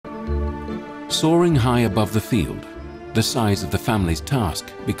Soaring high above the field, the size of the family's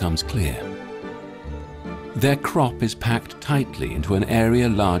task becomes clear. Their crop is packed tightly into an area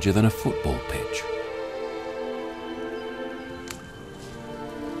larger than a football pitch.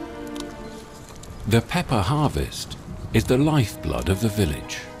 The pepper harvest is the lifeblood of the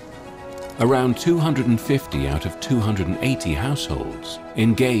village. Around 250 out of 280 households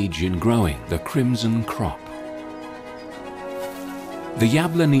engage in growing the crimson crop. The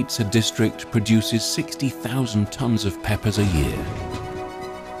Jablanica district produces 60,000 tons of peppers a year.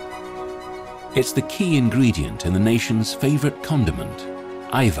 It's the key ingredient in the nation's favorite condiment,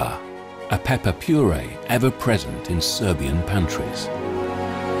 ajvar, a pepper puree ever present in Serbian pantries.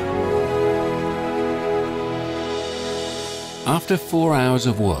 After 4 hours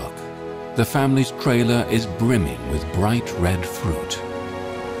of work, the family's trailer is brimming with bright red fruit.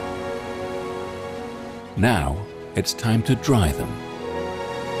 Now it's time to dry them.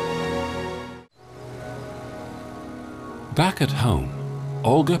 Back at home,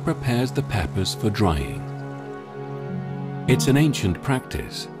 Olga prepares the peppers for drying. It's an ancient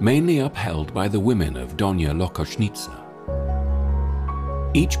practice, mainly upheld by the women of Donja Lokošnica.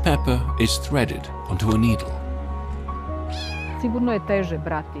 Each pepper is threaded onto a needle. Sigurno je teže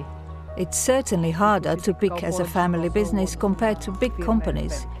brati. It's certainly harder to pick as a family business compared to big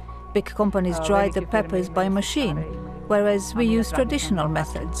companies. Big companies dry the peppers by machine, whereas we use traditional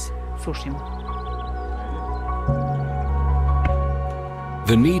methods.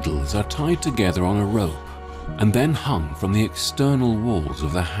 The needles are tied together on a rope and then hung from the external walls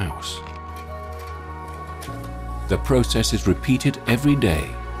of the house. The process is repeated every day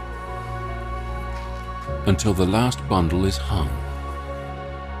until the last bundle is hung.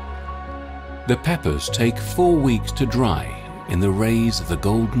 The peppers take 4 weeks to dry in the rays of the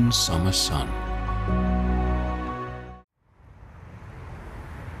golden summer sun.